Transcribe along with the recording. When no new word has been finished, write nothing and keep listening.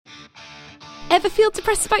Ever feel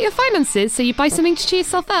depressed about your finances, so you buy something to cheer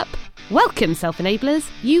yourself up? Welcome, self-enablers.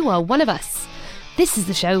 You are one of us. This is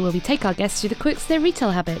the show where we take our guests through the quirks of their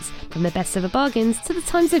retail habits, from their best ever bargains to the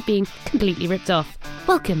times they've been completely ripped off.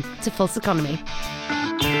 Welcome to False Economy.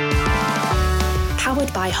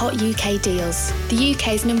 Powered by Hot UK Deals, the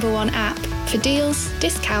UK's #1 app for deals,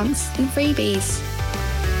 discounts and freebies.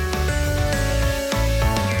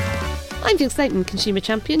 I'm Felix Slayton, consumer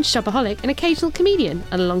champion, shopaholic and occasional comedian,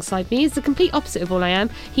 and alongside me is the complete opposite of all I am.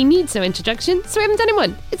 He needs no introduction, so we haven't done him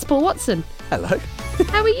one. It's Paul Watson. Hello.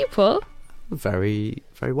 How are you, Paul? Very,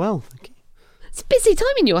 very well, thank you. It's a busy time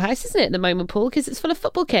in your house, isn't it, at the moment, Paul, because it's full of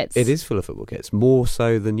football kits? It is full of football kits, more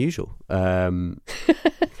so than usual. How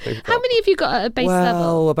many have you got at a base level?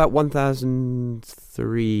 Well, about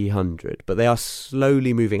 1,300, but they are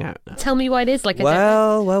slowly moving out now. Tell me why it is like a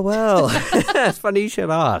Well. It's funny you should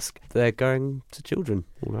ask. They're going to children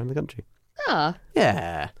all around the country. Ah.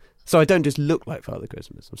 Yeah. So I don't just look like Father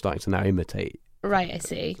Christmas. I'm starting to now imitate. Right, I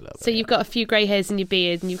see. So you've got a few grey hairs in your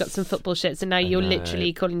beard and you've got some football shirts and now you're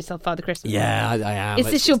literally calling yourself Father Christmas. Yeah, I am. Is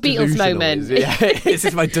this your Beatles moment? Yeah, this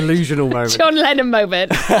is my delusional moment. John Lennon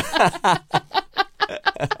moment.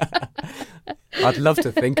 I'd love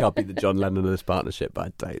to think I'll be the John Lennon of this partnership, but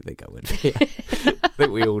I don't think I would be. I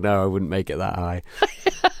think we all know I wouldn't make it that high.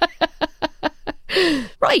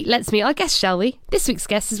 Right, let's meet our guest, shall we? This week's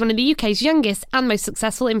guest is one of the UK's youngest and most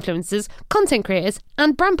successful influencers, content creators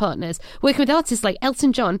and brand partners, working with artists like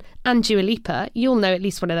Elton John and Dua Lipa. You'll know at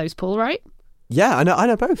least one of those, Paul, right? Yeah, I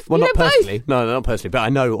know both. Well, You not know personally. both? No, not personally, but I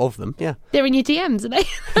know of them, yeah. They're in your DMs, are they?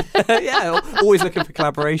 Yeah, always looking for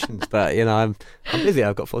collaborations, but, you know, I'm busy.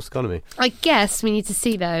 I've got False Economy. I guess we need to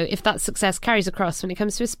see, though, if that success carries across when it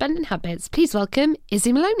comes to his spending habits. Please welcome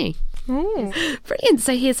Issey Moloney. Ooh. Brilliant.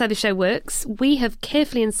 So here's how the show works. We have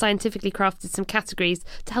carefully and scientifically crafted some categories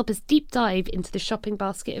to help us deep dive into the shopping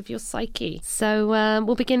basket of your psyche. So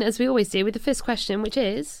we'll begin, as we always do, with the first question, which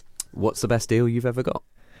is... What's the best deal you've ever got?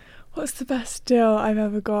 What's the best deal I've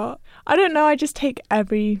ever got? I don't know. I just take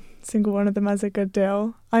every single one of them as a good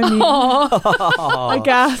deal. I mean, I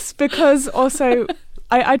guess, because also,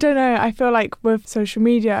 I don't know. I feel like with social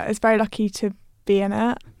media, it's very lucky to be in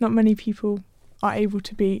it. Not many people are able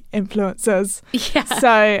to be influencers. Yeah.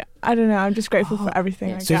 So, I don't know. I'm just grateful for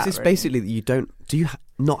everything I So get. is this really. basically that you don't... Do you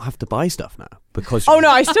not have to buy stuff now? Because Oh no,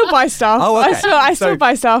 I still buy stuff. Oh, okay. I still So-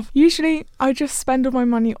 buy stuff. Usually I just spend all my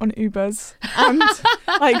money on Ubers and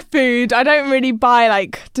like food. I don't really buy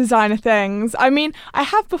like designer things. I mean, I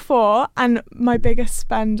have before, and my biggest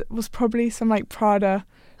spend was probably some like Prada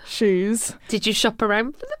shoes. Did you shop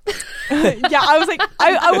around for them? Yeah, I was like,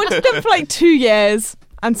 I wanted them for like 2 years.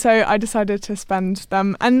 And so I decided to spend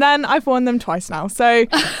them. And then I've worn them twice now. So,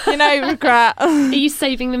 you know, regret. Are you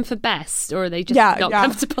saving them for best, or are they just not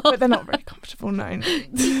comfortable? But they're not very comfortable, no.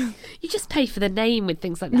 You just pay for the name with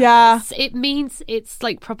things like that. Yeah. It means it's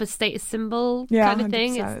like proper status symbol Yeah, kind of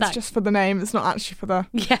thing. 100%. It's that... just for the name. It's not actually for the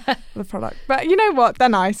Yeah. the product. But you know what? They're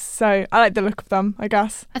nice. So I like the look of them, I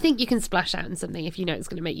guess. I think you can splash out on something if you know it's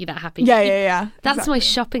going to make you that happy. Yeah. That's exactly. my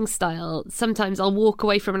shopping style. Sometimes I'll walk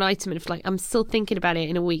away from an item and if like I'm still thinking about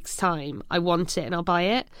it in a week's time, I want it and I'll buy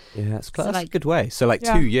it. Yeah, that's So, a like- good way. So like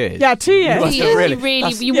Yeah. 2 years. Yeah, 2 years. You must You have really,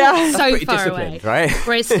 that's- you yeah. walk that's so pretty far disciplined, away. right?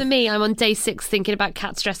 Whereas for me, I'm on day 6 thinking about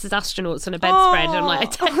cats dressed as astronauts on a bedspread. And I'm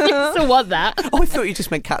like, I don't still want that. Oh, I thought you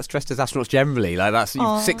just meant cats dressed as astronauts generally. Like that's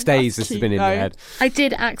 6 days this has cute, been in your though. head. I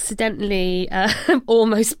did accidentally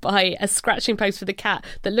almost buy a scratching post for the cat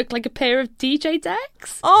that looked like a pair of DJ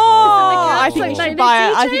decks. Oh, I Isn't the think cat you should like buy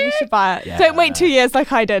it. the I think you DJ? should buy it. Yeah. Don't wait 2 years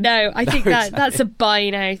like I did. No, I think No, that's a buy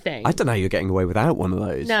now thing. I don't know how you're getting away without one of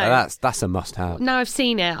those. No. Like, that's a must-have. Now I've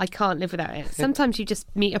seen it, I can't live without it. Sometimes you just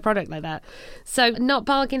meet a product like that. So, not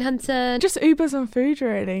bargain hunter. Just Ubers and food,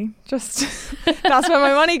 really. Just that's where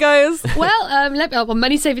my money goes. Well,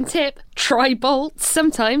 money saving tip: try Bolt.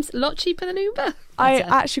 Sometimes a lot cheaper than Uber. I That's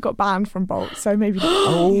it. actually got banned from Bolt, so maybe.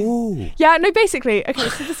 Oh. Yeah, no, basically, okay,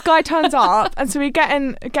 so this guy turns up, and so we get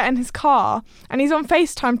in his car, and he's on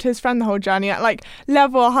FaceTime to his friend the whole journey at, like,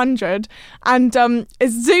 level 100, and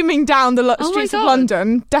is zooming down the Oh my streets of God.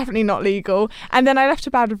 London, definitely not legal, and then I left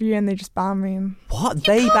a bad review, and they just banned me. And What?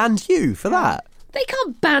 They banned you for that? They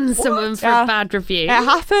can't ban someone for Yeah. a bad review. it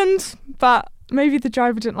happened, but maybe the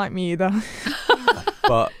driver didn't like me either.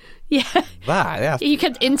 But Yeah. that, You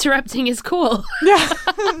kept interrupting his call. Yeah.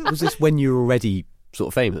 was this when you were already sort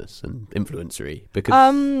of famous and influencery?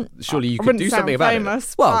 Because surely you I could wouldn't do sound something about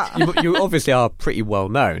famous, it. Well, but- you obviously are pretty well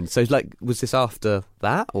known. So, like, was this after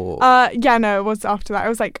that or? Yeah, no, it was after that. It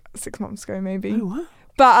was like 6 months ago, maybe. Oh, wow.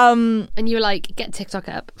 But And you were like, get TikTok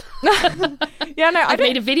up. yeah, no, I've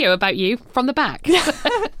made a video about you from the back.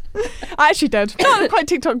 I actually did. Not quite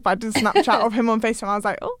TikTok, but I did Snapchat of him on FaceTime. I was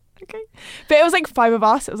like, oh, okay. But it was like 5 of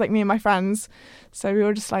us. It was like me and my friends. So we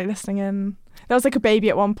were just like listening in. There was like a baby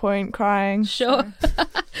at one point crying. Sure. So.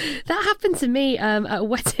 That happened to me at a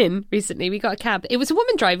wedding recently. We got a cab. It was a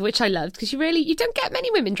woman driver, which I loved because you don't get many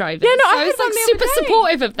women drivers. Yeah, no, so I was had like one the super other day.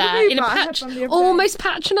 supportive of that Really, in a but I had one the other day. almost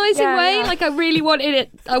patronising way. Yeah. Like I really wanted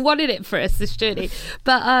it. I wanted it for us this journey,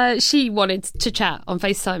 but she wanted to chat on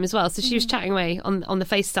FaceTime as well. So she was chatting away on the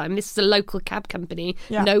FaceTime. This was a local cab company,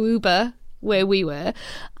 no Uber where we were,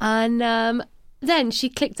 and then she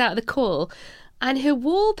clicked out of the call. And her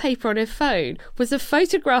wallpaper on her phone was a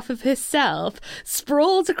photograph of herself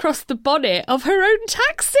sprawled across the bonnet of her own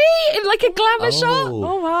taxi in like a glamour shot.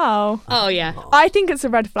 Oh, wow. Oh, yeah. I think it's a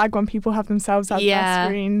red flag when people have themselves as their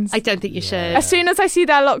screens. I don't think you should. As soon as I see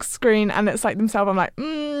their lock screen and it's like themselves, I'm like,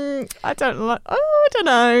 I don't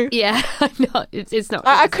know. Yeah, I'm not. It's not.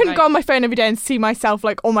 I couldn't go on my phone every day and see myself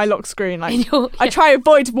like on my lock screen. Like I Yeah. try to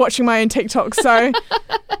avoid watching my own TikTok. So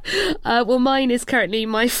Well, mine is currently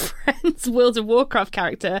my friend's World of Warcraft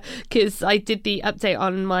character because I did the update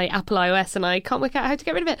on my Apple iOS and I can't work out how to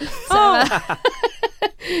get rid of it. So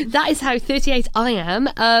that is how 38 I am.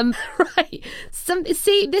 Right.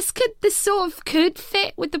 This sort of could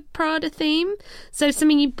fit with the Prada theme. So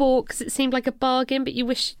something you bought because it seemed like a bargain, but you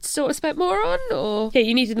wish you'd sort of spent more on, or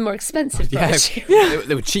you needed the more expensive. Yeah, version.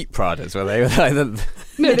 they were cheap Pradas, were they?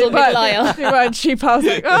 Middle aisle. they weren't cheap. I was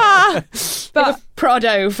like, ah. But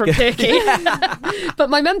Prado from Turkey. But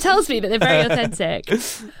my mum tells me that they're very authentic.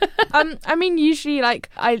 I mean, usually like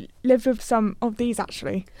I live with some of these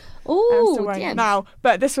actually. I'm Oh, still wearing yeah. it now,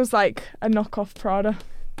 but this was like a knockoff Prada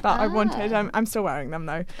that I wanted. I'm still wearing them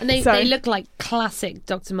though. And they look like classic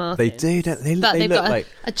Dr. Martens. They do, don't they? But They they've look got like...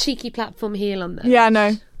 a cheeky platform heel on them. Yeah,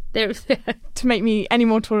 no, They're to make me any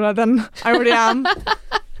more taller than I already am.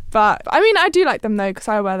 But I mean, I do like them though because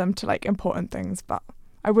I wear them to like important things, but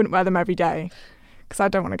I wouldn't wear them every day because I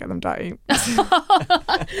don't want to get them dirty.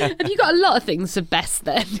 Have you got a lot of things for best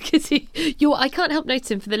then? Because I can't help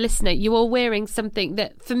noticing for the listener, you are wearing something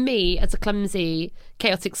that for me as a clumsy,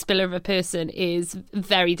 chaotic spiller of a person is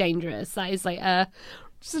very dangerous. That is like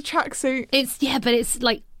Just a tracksuit. but it's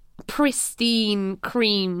like pristine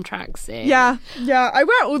cream tracksuit. Yeah, I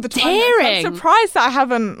wear it all the time. Tearing. I'm surprised that I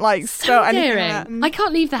haven't like spilled anything on it. I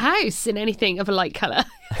can't leave the house in anything of a light colour.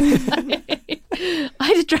 I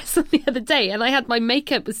had a dress on the other day and I had my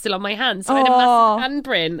makeup was still on my hands, so I had a massive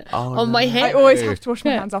handprint on my hair. I always have to wash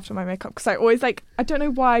my hands after my makeup because I always like, I don't know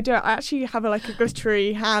why I do it. I actually have a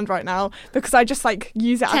glittery hand right now because I just like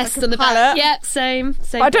use it Test as like on a the palette. back. Yeah, same.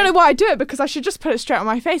 But I don't know why I do it because I should just put it straight on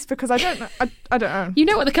my face because I don't know. I don't know. You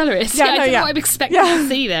know what the colour is. Yeah, I no, don't know yeah. what I'm expecting to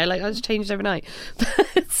see there. Like, I just changed overnight.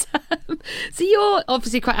 But, so you're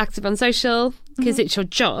obviously quite active on social because it's your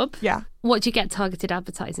job. Yeah. What do you get targeted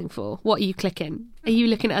advertising for? What are you clicking? Are you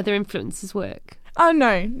looking at other influencers' work? Oh,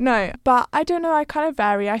 no. But I don't know. I kind of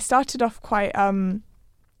vary. I started off quite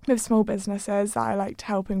with small businesses that I liked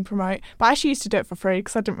helping promote. But I actually used to do it for free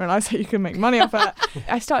because I didn't realise that you could make money off it.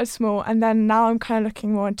 I started small and then now I'm kind of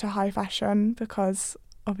looking more into high fashion because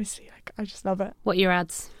obviously I just love it. What are your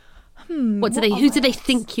ads? Who Who do they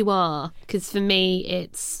think you are? Because for me,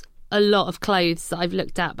 it's a lot of clothes that I've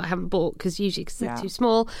looked at but I haven't bought because they're too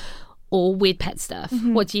small, or weird pet stuff.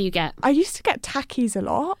 What do you get? I used to get tackies a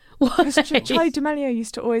lot. What? Charlie D'Amelio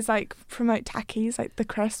used to always promote tackies, like the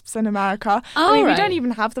crisps in America. Oh, I mean, right. we don't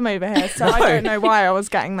even have them over here, so I don't know why I was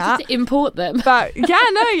getting that. To import them. But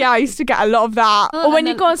I used to get a lot of that. Oh, or when and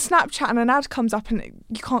you then- go on Snapchat and an ad comes up and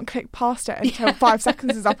you can't click past it until 5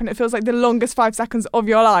 seconds is up and it feels like the longest 5 seconds of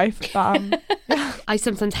your life. But I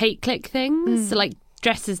sometimes hate click things, so like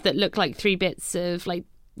dresses that look like 3 bits of like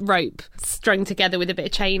rope strung together with a bit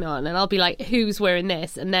of chain on, and I'll be like, who's wearing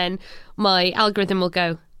this? And then my algorithm will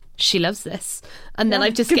go, she loves this, and then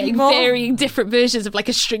I'm just give me getting more. varying different versions of like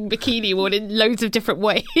a string bikini worn in loads of different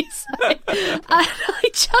ways. And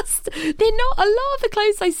they're not, a lot of the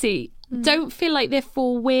clothes I see don't feel like they're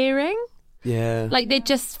for wearing. Yeah. Like they're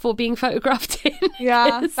just for being photographed in.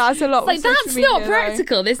 yeah, that's a lot. Like with social that's media, not though.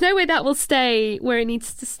 practical. There's no way that will stay where it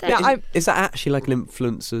needs to stay. Yeah, Is that actually like an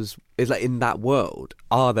influencer's... Is like in that world,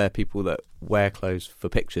 are there people that wear clothes for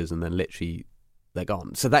pictures and then literally they're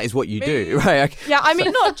gone? So that is what you do, right? Yeah, I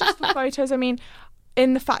mean, not just for photos. I mean,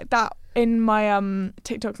 in the fact that in my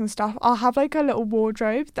TikToks and stuff, I'll have like a little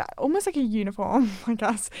wardrobe that almost like a uniform, I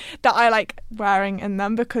guess, that I like wearing in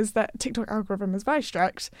them because the TikTok algorithm is very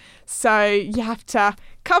strict. So you have to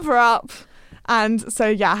cover up And so,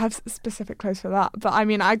 yeah, I have specific clothes for that. But I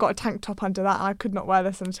mean, I got a tank top under that and I could not wear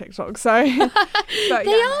this on TikTok. So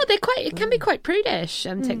It can be quite prudish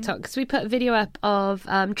on TikTok, because we put a video up of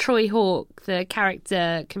Troy Hawk, the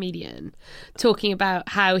character comedian, talking about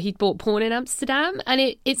how he'd bought porn in Amsterdam, and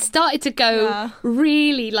it started to go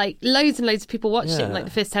really, like, loads and loads of people watched it in like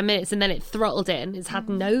the first 10 minutes, and then it throttled it and it's had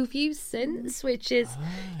no views since, which is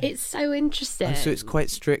it's so interesting. Oh, so it's quite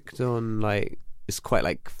strict on, like, it's quite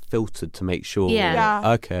like filtered to make sure.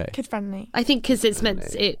 Yeah. Okay. Kid friendly. I think because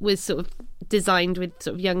it was sort of designed with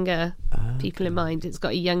sort of younger people in mind. It's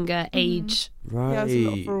got a younger age. Right. Yeah, there's a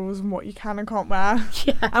lot of rules on what you can and can't wear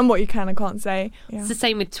and what you can and can't say. Yeah. It's the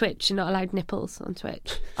same with Twitch. You're not allowed nipples on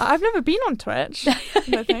Twitch. I've never been on Twitch,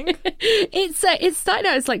 I think. It's starting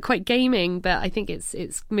out as like quite gaming, but I think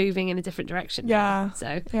it's moving in a different direction. Yeah.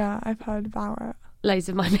 So yeah, I've heard about it. Loads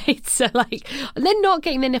of my mates are like, they're not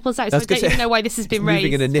getting their nipples out, so I don't even know why this has been raised.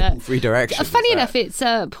 Moving in a nipple-free direction. Funny enough, it's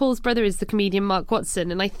Paul's brother is the comedian Mark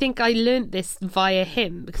Watson, and I think I learnt this via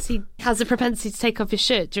him, because he has a propensity to take off his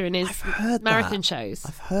shirt during his marathon shows.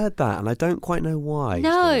 I've heard that, and I don't quite know why.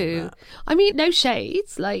 No, I mean, no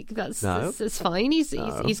shades. Like that's fine.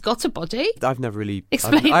 He's got a body. I've never really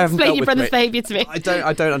explain your brother's behaviour to me. I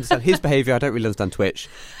don't understand his behaviour. I don't really understand Twitch,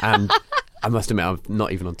 and I must admit, I'm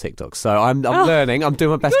not even on TikTok, so I'm learning. I'm doing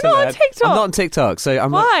my best to learn. You're not on TikTok? I'm not on TikTok, so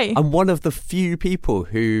Why? I'm one of the few people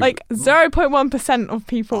who... Like 0.1% of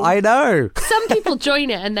people. I know. Some people join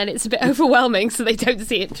it and then it's a bit overwhelming, so they don't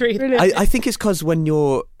see it through. Really? I think it's because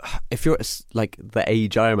if you're like the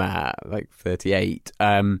age I'm at, like 38...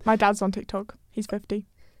 My dad's on TikTok. He's 50.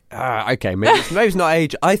 Okay, maybe it's not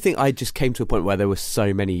age. I think I just came to a point where there were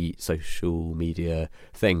so many social media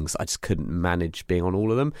things, I just couldn't manage being on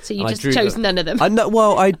all of them. So you just chose none of them. I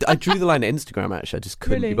drew the line at Instagram, actually. I just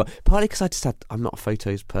couldn't be. Partly because I'm not a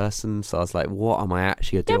photos person, so I was like, what am I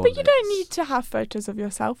actually doing? Yeah, but you don't need to have photos of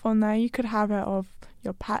yourself on there. You could have it of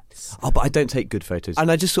your pets. Oh, but I don't take good photos.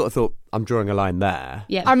 And I just sort of thought, I'm drawing a line there.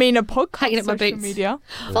 Yeah. I mean, a podcast, hanging up my social boots. media.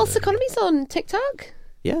 False economy's on TikTok.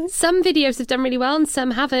 Yeah. Some videos have done really well and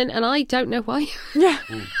some haven't, and I don't know why. Yeah.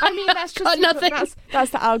 I mean, that's just nothing.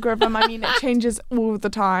 That's the algorithm. I mean, it changes all the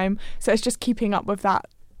time, so it's just keeping up with that.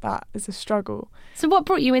 That is a struggle. So what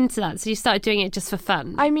brought you into that? So you started doing it just for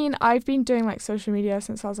fun? I mean, I've been doing like social media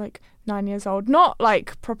since I was like 9 years old. Not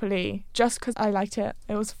like properly, just because I liked it.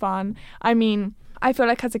 It was fun. I mean, I feel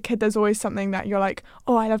like as a kid there's always something that you're like,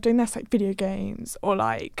 oh, I love doing this, like video games or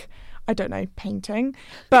like, I don't know, painting.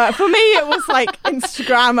 But for me, it was like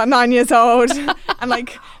Instagram at 9 years old and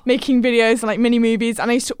like making videos and like mini movies. And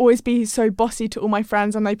I used to always be so bossy to all my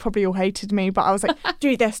friends, and they probably all hated me. But I was like,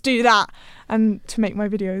 do this, do that, and to make my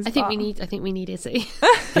videos. I think we need Issey.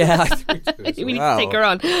 Yeah, I think we need to take her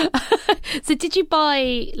on. So did you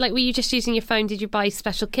buy, like, were you just using your phone? Did you buy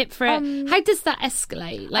special kit for it? How does that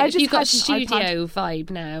escalate? Like, have you got a studio vibe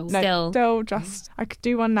now? Still just, I could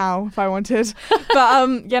do one now if I wanted. But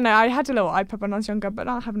I had a little iPad when I was younger, but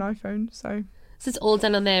now I have an iPhone, so it's all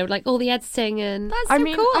done on there, like all the editing, and that's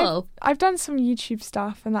cool. I've done some YouTube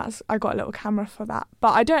stuff, and I got a little camera for that,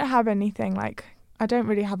 but I don't have anything like. I don't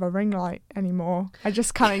really have a ring light anymore. I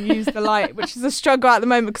just kind of use the light, which is a struggle at the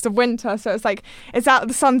moment because of winter. So it's like it's out.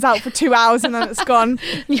 The sun's out for 2 hours and then it's gone.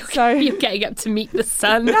 You're getting up to meet the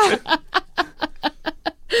sun. Yeah.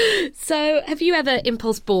 So have you ever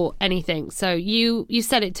impulse bought anything? So you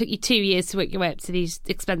said it took you 2 years to work your way up to these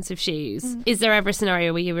expensive shoes. Is there ever a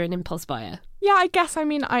scenario where you were an impulse buyer? Yeah, I guess. I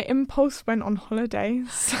mean, I impulse went on holiday.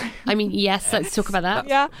 So. I mean, yes, let's talk about that.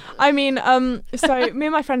 Yeah. I mean, so me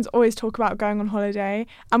and my friends always talk about going on holiday,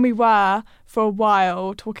 and we were for a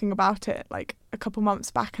while talking about it like a couple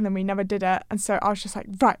months back, and then we never did it. And so I was just like,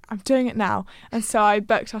 right, I'm doing it now. And so I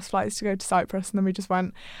booked us flights to go to Cyprus, and then we just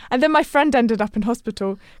went. And then my friend ended up in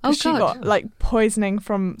hospital because she got like poisoning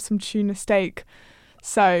from some tuna steak.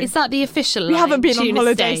 So is that the official? We haven't been on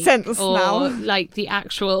holiday since or now. Like the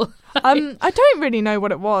actual. I don't really know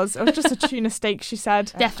what it was. It was just a tuna steak, she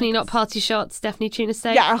said. Definitely not party shots. Definitely tuna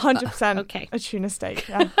steak. Yeah, 100%. Okay, a tuna steak.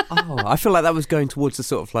 Yeah. I feel like that was going towards the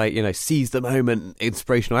sort of like, you know, seize the moment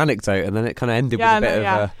inspirational anecdote, and then it kind of ended with a bit of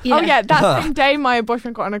a. Yeah. Oh yeah, that same day my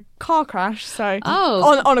boyfriend got in a car crash. So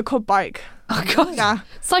on a quad bike. Oh god, yeah.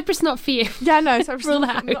 Cyprus not for you. Yeah, no, Cyprus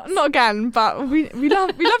not again. But we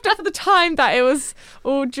loved it for the time that it was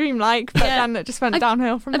all dreamlike. But then it just went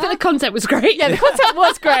downhill from there. I think the content was great. Yeah, the content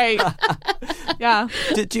was great. Yeah.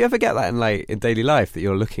 Do you ever get that in daily life, that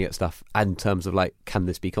you're looking at stuff in terms of like, can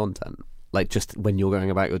this be content? Like just when you're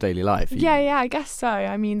going about your daily life? Yeah, I guess so.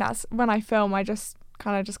 I mean, that's when I film. I just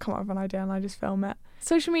kind of just come up with an idea and I just film it.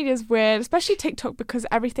 Social media is weird, especially TikTok, because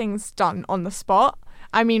everything's done on the spot.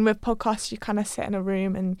 I mean, with podcasts, you kind of sit in a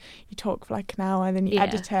room and you talk for like an hour and then you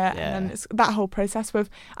edit it. And then it's that whole process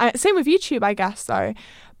same with YouTube, I guess, though.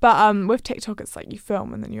 But with TikTok, it's like you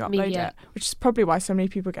film and then you upload it, which is probably why so many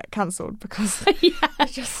people get cancelled, because they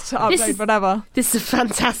just upload whatever. This is a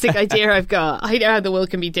fantastic idea I've got. I know how the world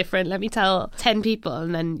can be different. Let me tell 10 people,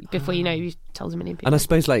 and then before you know, you've told a million people. And I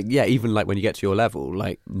suppose, like, even like when you get to your level,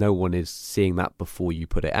 like no one is seeing that before you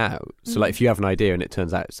put it out. So like if you have an idea and it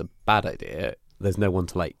turns out it's a bad idea, there's no one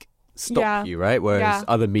to like stop you, right? Whereas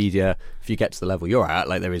other media, if you get to the level you're at,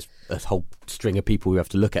 like there is a whole string of people who have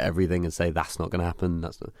to look at everything and say that's not going to happen.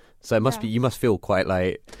 So it must be. You must feel quite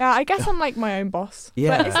like. Yeah, I guess I'm like my own boss.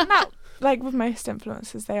 Yeah, but isn't that like with most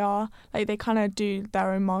influencers? They are like they kind of do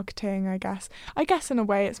their own marketing. I guess in a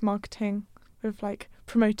way it's marketing with like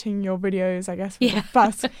promoting your videos. I guess with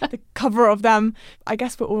the cover of them. I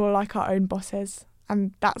guess we're all like our own bosses,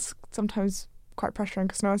 and that's sometimes quite pressuring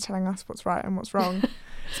because no one's telling us what's right and what's wrong.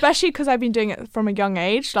 Especially because I've been doing it from a young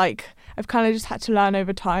age. Like I've kind of just had to learn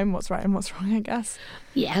over time what's right and what's wrong, I guess.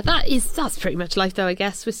 Yeah, that's pretty much life, though. I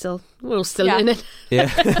guess we're all still learning. Yeah,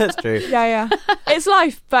 that's true. Yeah. It's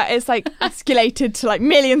life, but it's like escalated to like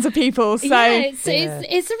millions of people. So it's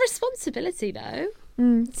a responsibility, though.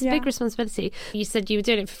 It's a big responsibility. You said you were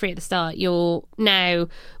doing it for free at the start. You're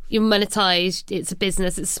monetized. It's a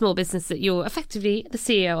business. It's a small business that you're effectively the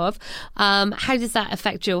CEO of. How does that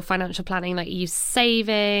affect your financial planning? Like, are you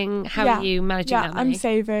saving? How are you managing that money? I'm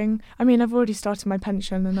saving. I mean, I've already started my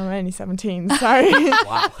pension and I'm only 17, so...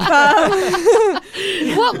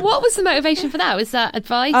 What was the motivation for that? Was that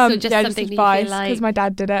advice or just something just that you feel like... because my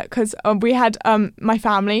dad did it. Because we had, my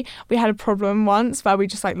family, we had a problem once where we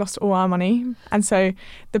just like lost all our money. And so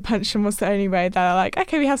the pension was the only way they're like,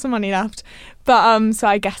 okay, we have some money left. But so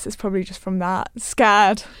I guess it's probably just from that.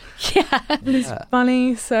 Scared. Lose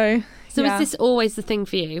money, so was this always the thing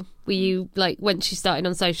for you? Were you like, once you started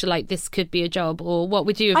on social, like this could be a job, or what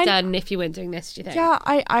would you have done if you weren't doing this, do you think? Yeah,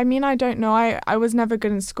 I mean, I don't know. I was never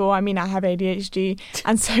good in school. I mean, I have ADHD,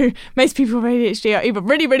 and so most people with ADHD are either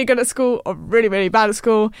really, really good at school or really, really bad at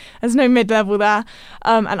school. There's no mid-level there.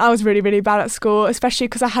 And I was really, really bad at school, especially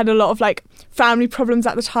because I had a lot of like family problems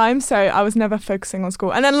at the time, so I was never focusing on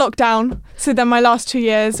school. And then lockdown, so then my last 2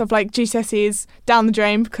 years of like GCSEs down the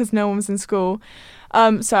drain because no one was in school.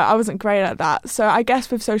 So I wasn't great at that. So I guess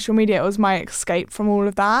with social media, it was my escape from all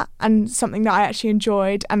of that and something that I actually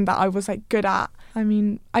enjoyed and that I was like good at. I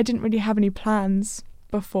mean, I didn't really have any plans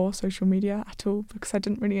before social media at all because I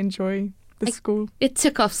didn't really enjoy the school. It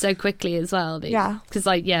took off so quickly as well. Because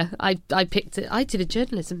I picked it. I did a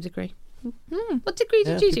journalism degree. What degree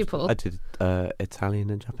did you do, Paul? I did Italian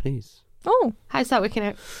and Japanese. Oh, how's that working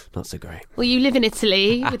out? Not so great. Well, you live in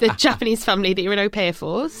Italy with a Japanese family that you're an au pair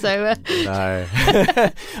for, so... No.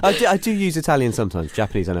 I do use Italian sometimes.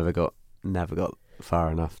 Japanese I never got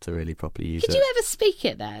far enough to really properly use it. Could you ever speak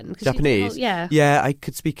it then? Japanese? Yeah, I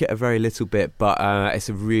could speak it a very little bit, but it's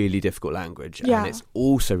a really difficult language. And it's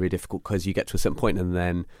also really difficult because you get to a certain point and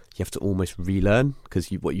then you have to almost relearn because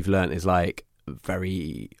what you've learned is like a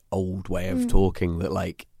very old way of talking that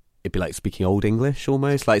like it'd be like speaking Old English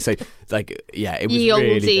almost. Like, so, like, yeah, it was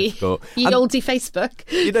really difficult. Ye oldie Facebook.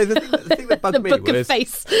 You know, the thing that bugged me was... The book of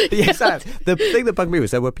face. Yes, the thing that bugged me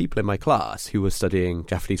was there were people in my class who were studying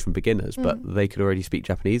Japanese from beginners, but they could already speak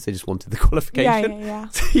Japanese. They just wanted the qualification. Yeah.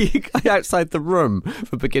 So outside the room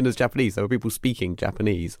for beginners Japanese, there were people speaking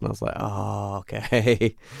Japanese. And I was like, oh,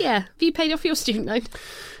 okay. Yeah. Have you paid off your student loan?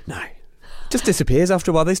 No. Just disappears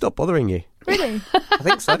after a while. They stop bothering you. Really? I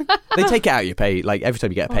think so. They take it out of your pay. Like every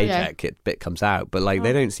time you get a paycheck, a bit comes out. But like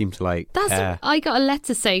they don't seem to like care. I got a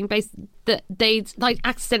letter saying that they'd like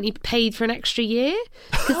accidentally paid for an extra year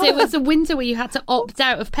because there was a window where you had to opt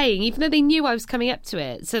out of paying, even though they knew I was coming up to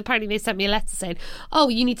it. So apparently they sent me a letter saying, "Oh,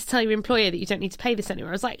 you need to tell your employer that you don't need to pay this anymore."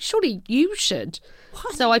 I was like, "Surely you should."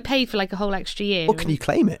 What? So I paid for like a whole extra year. Well, can you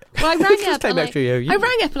claim it? Well, I rang up. I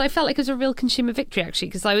rang up and I felt like it was a real consumer victory actually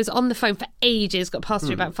because I was on the phone for ages, got passed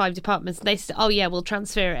through about 5 departments, and they said, "Oh yeah, we'll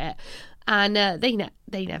transfer it," and they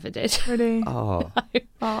never did. Really? Oh.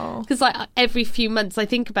 Because like every few months I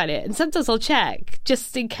think about it, and sometimes I'll check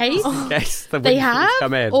just in case. They have,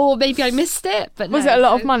 come in. Or maybe I missed it. But was it a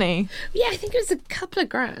lot of money? Yeah, I think it was a couple of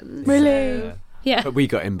grand. Really? So, yeah. But we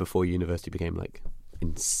got in before university became like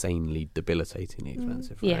insanely debilitatingly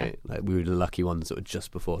expensive, right? Yeah. Like we were the lucky ones that were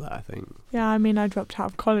just before that, I think. Yeah, I mean, I dropped out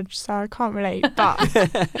of college, so I can't relate, but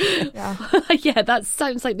yeah, that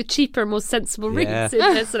sounds like the cheaper and more sensible routes in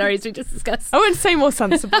the scenarios we just discussed. I wouldn't say more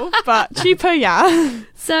sensible, but cheaper, yeah.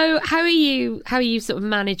 So how are you sort of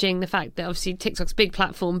managing the fact that obviously TikTok's a big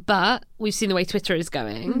platform, but we've seen the way Twitter is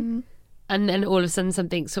going, and then all of a sudden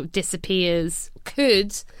something sort of disappears,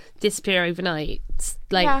 could disappear overnight?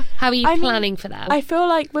 Like, how are you planning for that? I feel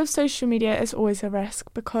like with social media, it's always a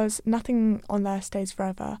risk because nothing on there stays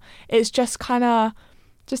forever. It's just kind of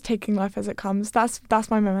just taking life as it comes. That's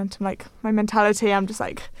my momentum, like my mentality. I'm just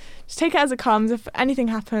like, just take it as it comes. If anything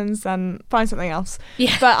happens, then find something else.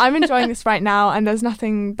 Yeah. But I'm enjoying this right now, and there's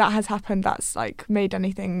nothing that has happened that's like made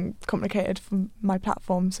anything complicated for my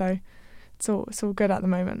platform. So it's all good at the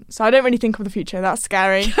moment. So I don't really think of the future. That's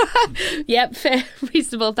scary. Yep, fair,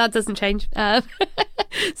 reasonable. That doesn't change.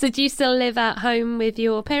 So do you still live at home with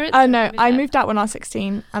your parents? No, I moved out when I was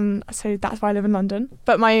 16, and so that's why I live in London.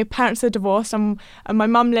 But my parents are divorced, and my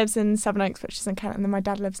mum lives in Sevenoaks, which is in Kent, and then my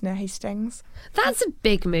dad lives near Hastings. That's a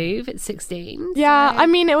big move at 16. Yeah, so. I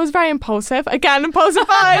mean, it was very impulsive. Again, impulsive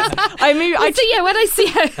vibes. I moved. When I see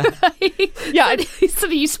her,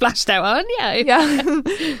 something you splashed out on.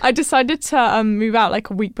 Yeah. I decided to move out like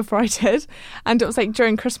a week before I did, and it was like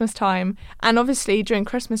during Christmas time. And obviously during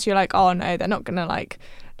Christmas, you're like, oh no, they're not gonna like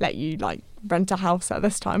let you like rent a house at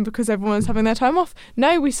this time because everyone's having their time off.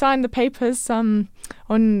 No, we signed the papers on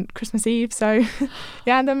Christmas Eve, so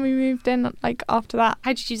yeah, and then we moved in like after that.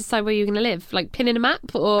 How did you decide where you were going to live? Like pinning a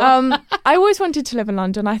map, or? I always wanted to live in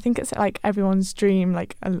London. I think it's like everyone's dream,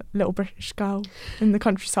 like a little British girl in the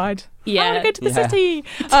countryside. Yeah, I want to go to the city.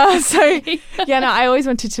 I always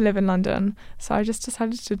wanted to live in London, so I just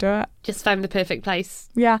decided to do it. Just found the perfect place.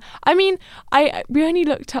 Yeah, I mean, we only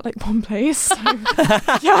looked at like one place. So,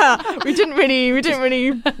 yeah, we didn't really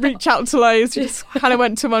reach out to loads. We just kind of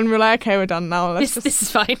went to one. We're like, okay, we're done now. This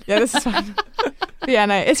is fine. Yeah, this is fine. But yeah,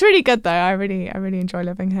 no, it's really good though. I really enjoy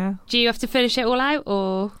living here. Do you have to finish it all out,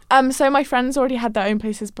 or? So my friends already had their own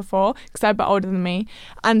places before because they're a bit older than me,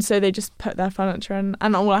 and so they just put their furniture in,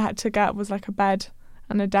 and all I had to get was like a bed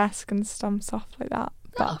and a desk and some stuff like that.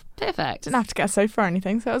 But perfect. Didn't have to get a sofa or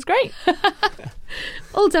anything, so it was great.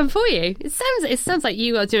 All done for you. It sounds like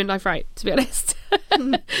you are doing life right, to be honest.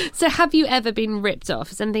 So have you ever been ripped off?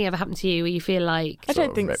 Has anything ever happened to you where you feel like... I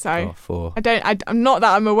don't think so. I'm not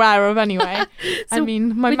that I'm aware of anyway. So I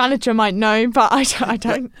mean, my manager might know, but I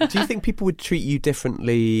don't. Do you think people would treat you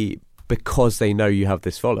differently because they know you have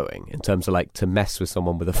this following, in terms of like to mess with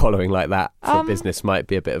someone with a following like that for a business might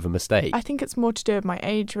be a bit of a mistake? I think it's more to do with my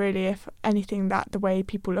age, really, if anything, that the way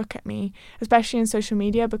people look at me, especially in social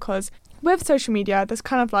media, because with social media, there's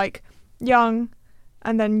kind of like young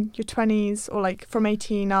and then your 20s or like from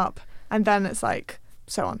 18 up, and then it's like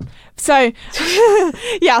so on. So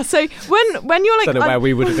yeah, so when you're like, I don't know where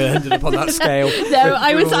we would have ended up on that scale. No,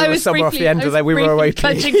 I was somewhere off the end of that. We were away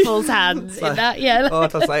clutching Paul's hands in that. Yeah. Oh, I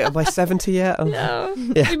was like, am I 70 yet? Oh. No,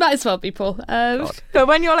 yeah. We might as well be, Paul. But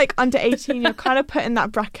when you're like under 18, you're kind of put in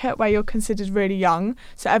that bracket where you're considered really young.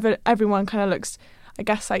 So everyone kind of looks, I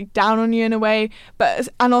guess, like down on you in a way.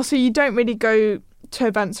 And also you don't really go to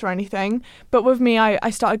events or anything, but with me I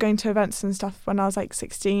started going to events and stuff when I was like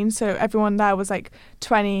 16, so everyone there was like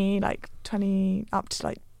 20 up to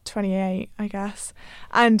like 28, I guess,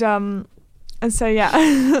 and so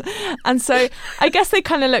yeah and so I guess they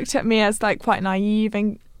kind of looked at me as like quite naive,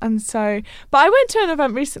 and so, but I went to an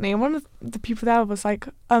event recently and one of the people there was like,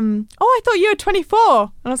 oh, I thought you were 24,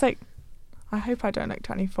 and I was like, I hope I don't look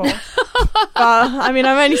 24. I mean,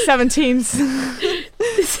 I'm only 17.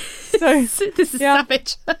 So, this is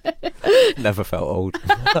savage. Never felt old.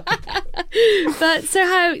 But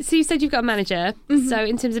so you said you've got a manager. Mm-hmm. So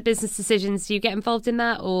in terms of business decisions, do you get involved in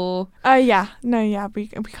that, or? We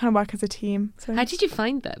kind of work as a team. So. How did you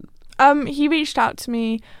find them? He reached out to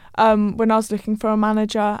me when I was looking for a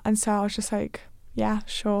manager, and so I was just like, yeah,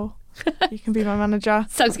 sure. You can be my manager.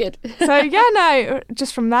 Sounds good. So yeah, no,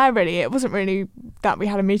 just from there really. It wasn't really that we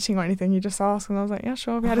had a meeting or anything. You just asked, and I was like, yeah,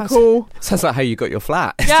 sure. We had a call. Sounds like how you got your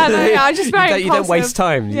flat. Yeah, I just very you don't waste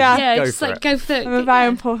time. Yeah, go just for like it. Go for it. I'm a very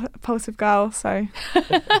impulsive girl, so.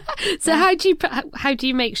 So how do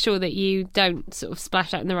you make sure that you don't sort of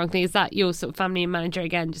splash out in the wrong thing? Is that your sort of family and manager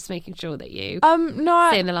again, just making sure that you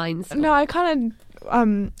stay in the lines? No, I kind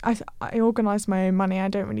of I organise my own money. I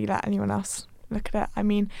don't really let anyone else look at it. I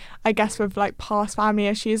mean, I guess with like past family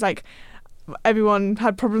issues, like everyone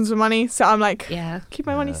had problems with money, so I'm like, keep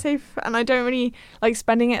my money safe, and I don't really like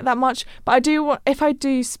spending it that much. But I do if I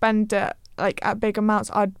do spend it like at big amounts,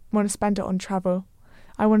 I'd want to spend it on travel.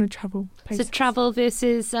 I want to travel places. So travel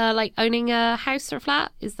versus like owning a house or a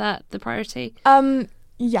flat, is that the priority?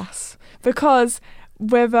 Yes, because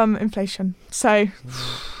with inflation, so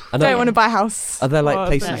I don't want to buy a house. Are there like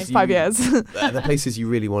places 5 years? Are there places you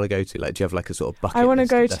really want to go to? Like, do you have like a sort of bucket I want to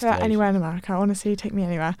list go to anywhere in America. Honestly, take me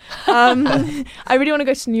anywhere. I really want to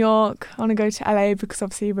go to New York. I want to go to LA because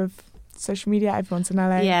obviously with social media. Everyone's in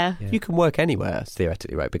LA. Yeah. You can work anywhere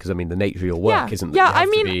theoretically, right? Because I mean, the nature of your work isn't. That Yeah, you have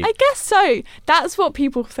I mean, to be... I guess so. That's what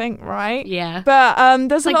people think, right? Yeah. But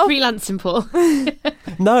there's like a lot freelancing, Paul.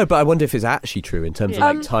 No, but I wonder if it's actually true in terms of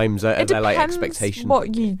like times and their like depends expectations.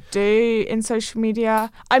 what you do in social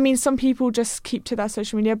media. I mean, some people just keep to their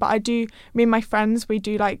social media, but me and my friends, we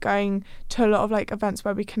do like going to a lot of like events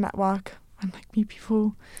where we can network and like meet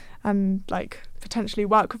people and like potentially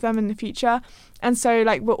work with them in the future. And so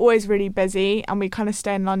like we're always really busy and we kind of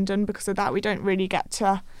stay in London because of that. We don't really get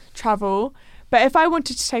to travel. But if I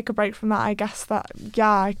wanted to take a break from that, I guess that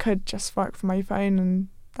I could just work from my phone and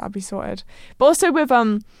that'd be sorted. But also with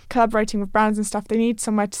collaborating with brands and stuff, they need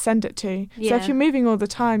somewhere to send it to. So if you're moving all the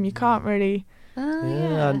time, you can't really... I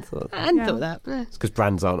hadn't thought that. It's because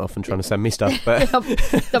brands aren't often trying to send me stuff, but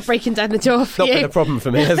not breaking down the door for not you. been a problem for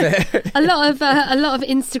me, has it? A lot of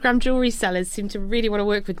Instagram jewellery sellers seem to really want to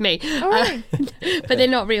work with me, but they're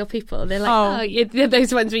not real people. They're like, they're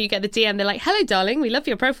those ones where you get the DM. They're like, "Hello, darling, we love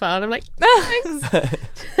your profile," and I'm like, "Thanks."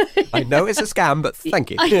 I know it's a scam, but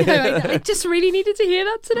thank you. I know. I just really needed to hear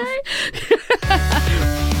that today.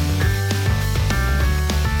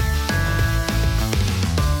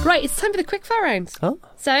 Right, it's time for the quickfire round. Oh.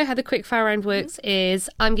 So how the quickfire round works is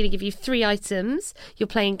I'm going to give you 3 items. You're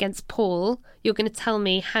playing against Paul. You're going to tell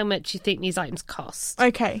me how much you think these items cost.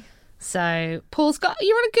 Okay. So Paul's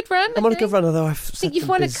you're on a good run. I'm on a good run, although I've said you've some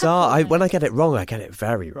won bizarre. When I get it wrong, I get it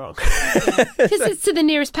very wrong. Because it's to the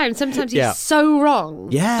nearest pound. Sometimes he's so wrong,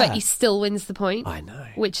 but he still wins the point. I know.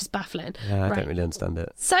 Which is baffling. Yeah, I don't really understand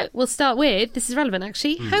it. So we'll start with, this is relevant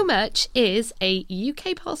actually, how much is a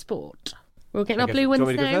UK passport? We're getting our blue ones now.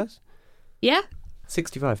 Do you want me to go first? Yeah?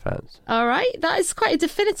 £65. All right, that is quite a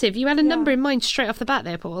definitive. You had a number in mind straight off the bat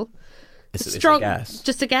there, Paul. It's Strong, a guess.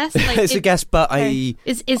 Just a guess? Like, it's a guess, but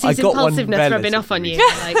Is his impulsiveness rubbing off on you?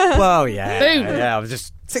 Like, well, yeah. Boom. Yeah, I was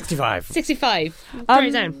just 65. 65. Throw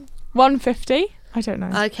it down. 150? I don't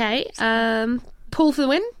know. Okay. Paul for the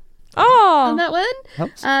win. Oh, on that one.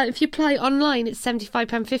 Helps. If you apply online, it's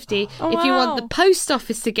 £75.50. Oh, if you want the post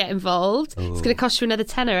office to get involved, it's going to cost you another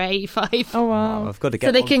tenner at £85. Oh wow! I've got to get.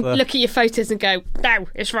 So they can look at your photos and go, "No,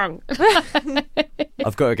 it's wrong."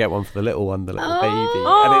 I've got to get one for the little one, the little baby,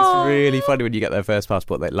 and it's really funny when you get their first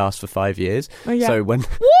passport. They last for 5 years. Oh, yeah. So when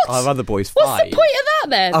our other boy's 5, what's the point of that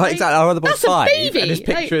then? Oh, exactly. Our other boy's that's 5, a baby. and his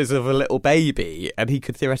picture is of a little baby, and he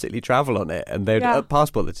could theoretically travel on it, and they'd a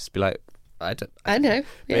passport that'd just be like. I know.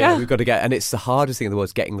 Yeah, we've got to get, and it's the hardest thing in the world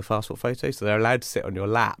is getting the passport photo. So they're allowed to sit on your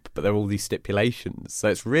lap, but there are all these stipulations. So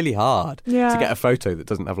it's really hard to get a photo that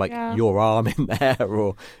doesn't have like your arm in there,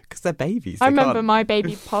 or because they're babies. I remember my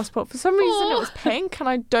baby passport. For some reason, it was pink, and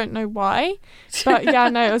I don't know why. But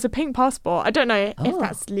it was a pink passport. I don't know if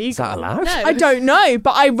that's legal. Is that allowed? No. I don't know,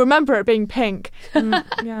 but I remember it being pink. Maybe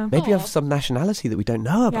you have some nationality that we don't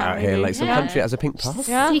know about here, like some country that has a pink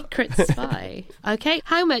passport. Secret spy. Okay,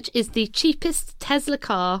 how much is the cheapest Tesla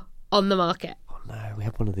car on the market? Oh no, we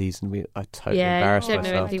had one of these and I totally embarrassed don't know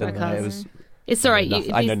myself. anything about didn't I? cars. It's all right.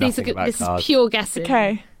 I know nothing about this cars. is pure guessing.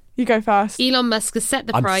 Okay, you go first. Elon Musk has set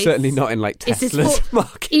the I'm price. certainly not in like Tesla's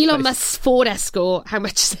market. Elon Musk's Ford Escort. How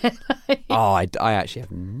much is it? I actually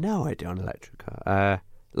have no idea on electric car.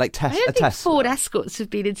 Like I don't think Tesla. Ford Escorts have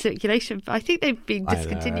been in circulation. I think they've been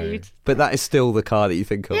discontinued. But that is still the car that you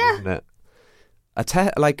think of, isn't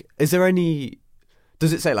it? Is there any?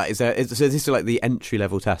 Does it say like? So this is like the entry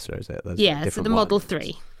level Tesla? Is it? There's so the Model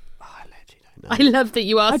 3. Oh, I literally don't know. I love that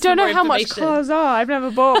you asked. I don't know how much information. cars are. I've never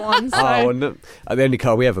bought one. So. Oh no! The only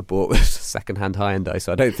car we ever bought was a second-hand Hyundai,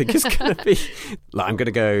 so I don't think it's going to be. Like, I'm going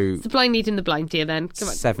to go. It's the blind leading the blind, dear. Then come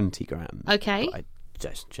on. 70 grand. Okay. I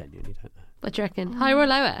just genuinely don't know. What do you reckon? Higher or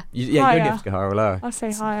lower? You only have to go higher or lower. I'll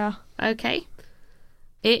say higher. Okay.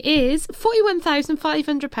 It is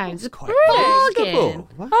 £41,500. It's quite bargain.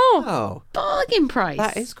 Wow. Bargain price.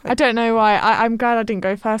 That is quite. I don't know why. I'm glad I didn't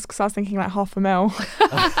go first because I was thinking like $500,000.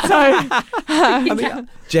 So, I mean,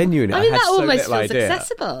 genuinely, I had that so almost little feels idea.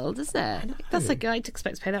 accessible, doesn't it? That's like I'd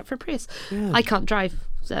expect to pay that for a Prius. Yeah. I can't drive,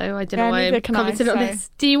 so I don't know why neither I'm can commenting on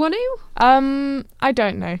this. Do you want to? I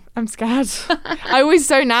don't know. I'm scared. I always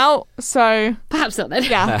zone out, so Perhaps not then.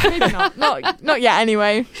 yeah, maybe not. Not yet.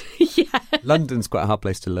 Anyway. Yeah. London's quite a hard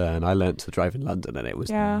place to learn. I learnt to drive in London, and it was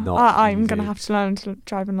not. I'm easy. going to have to learn to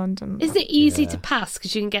drive in London. Isn't it easy to pass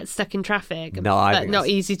because you can get stuck in traffic? No, I but think not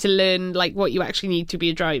easy to learn like what you actually need to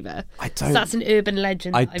be a driver. I don't. So that's an urban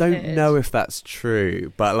legend. I that I've don't heard. know if that's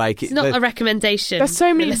true, but like It's not a recommendation. There's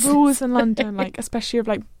so many Listen. rules in London, like especially of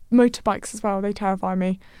like motorbikes as well. They terrify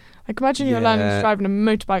me. Like imagine you're learning to drive and a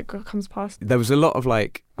motorbike comes past. There was a lot of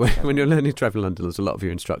like when you're learning to drive in London, there's a lot of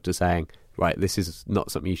your instructors saying, right, this is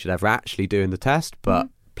not something you should ever actually do in the test, but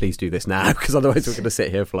please do this now, because otherwise we're going to sit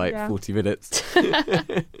here for like 40 minutes.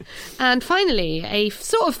 And finally, a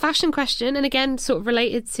sort of fashion question, and again, sort of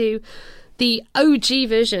related to the OG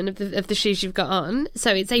version of the shoes you've got on.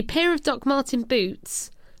 So it's a pair of Doc Marten boots,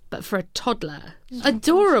 but for a toddler.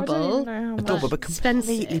 Adorable. Adorable, but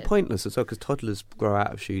completely pointless as well, because toddlers grow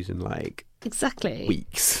out of shoes in like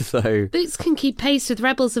weeks. So boots can keep pace with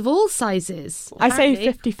rebels of all sizes. Apparently.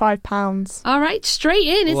 I say £55. All right, straight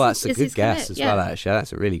in. Well, that's a good guess as well. Actually,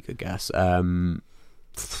 that's a really good guess. I'm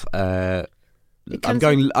going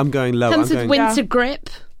low. Comes with winter grip,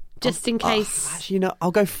 just in case. Actually, I'll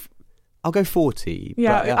go 40.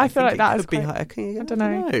 Yeah, but I feel like that is quite, I don't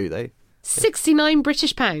know. 69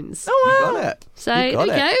 British pounds. Oh, wow. You got it. So there you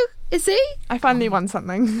go. Issey? I finally won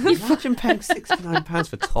something. Imagine paying £69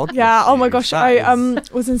 for toddlers. Yeah, oh my gosh. I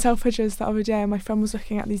was in Selfridges the other day and my friend was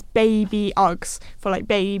looking at these baby Uggs for like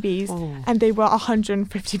babies and they were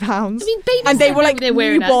 £150. I mean, babies, and they were like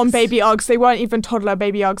newborn Uggs. Baby Uggs. They weren't even toddler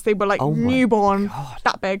baby Uggs. They were like newborn,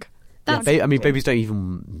 that big. Babies don't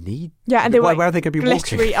even need. Yeah, and they were where are they going to be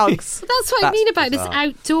glittery walking? Uggs. Well, that's what I mean about this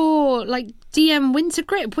outdoor like DM winter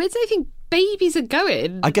grip. Where do they think babies are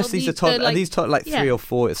going? I guess these are these 3 or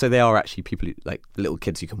 4, so they are actually people who, like little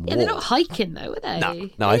kids who can walk. Yeah, they're not hiking though, are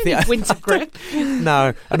they? No, I think winter grip.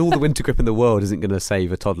 No, and all the winter grip in the world isn't going to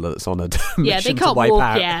save a toddler that's on a mission to wipe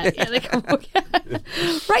out. Yeah, they can't walk.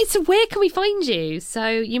 Right, so where can we find you? So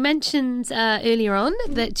you mentioned earlier on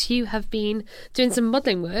that you have been doing some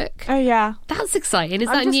modelling work. Oh yeah, that's exciting. Is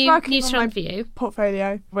I'm that new strand for you?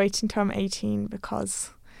 Portfolio. Wait until I'm 18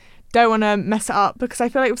 because. Don't want to mess it up, because I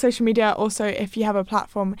feel like with social media also, if you have a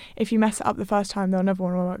platform, if you mess it up the first time, they'll never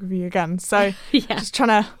want to work with you again. So just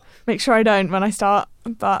trying to make sure I don't when I start.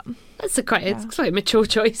 But that's quite a mature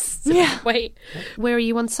choice. Wait, where are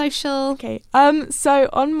you on social? Okay. So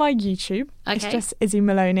on my YouTube, it's just Issey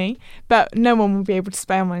Moloney, but no one will be able to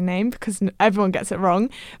spell my name because everyone gets it wrong.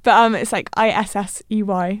 But it's like Issey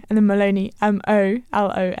and then Moloney Moloney.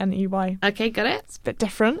 Okay, got it. It's a bit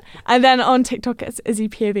different. And then on TikTok, it's Issey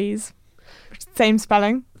POVs, same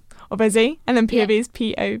spelling of Issey, and then POVs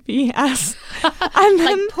POVS. And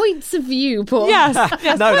then like points of view, Paul. Yes.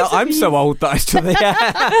 No, I'm so old that I still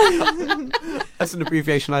That's an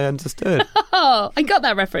abbreviation I understood. Oh, I got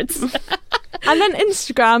that reference. And then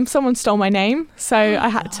Instagram, someone stole my name, so I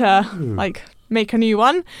had to make a new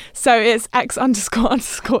one. So it's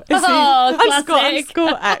X__Issey__X.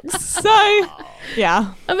 So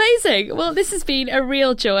yeah, amazing. Well, this has been a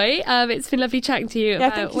real joy. It's been lovely chatting to you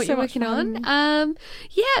about what you're working on.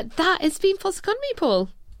 That has been False Economy, Paul.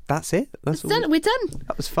 That's it. That's all. Done. We're done.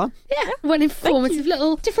 That was fun. Yeah, one informative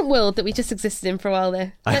little different world that we just existed in for a while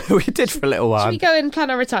there. We did for a little while. Should we go and plan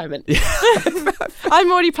our retirement?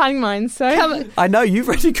 I'm already planning mine, so I know you've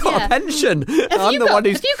already got a pension. Have you got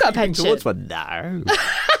a pension? Towards one. No.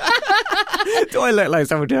 Do I look like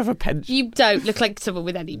someone who have a pension? You don't look like someone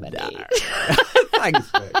with any money. No. Thanks,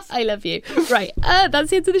 folks. I love you. Right, that's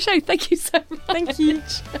the end of the show. Thank you so much. Thank you.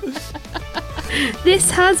 This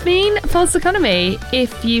has been False Economy.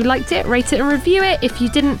 If you liked it, rate it and review it. If you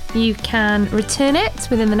didn't, you can return it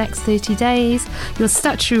within the next 30 days. Your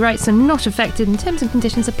statutory rights are not affected and terms and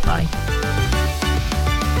conditions apply.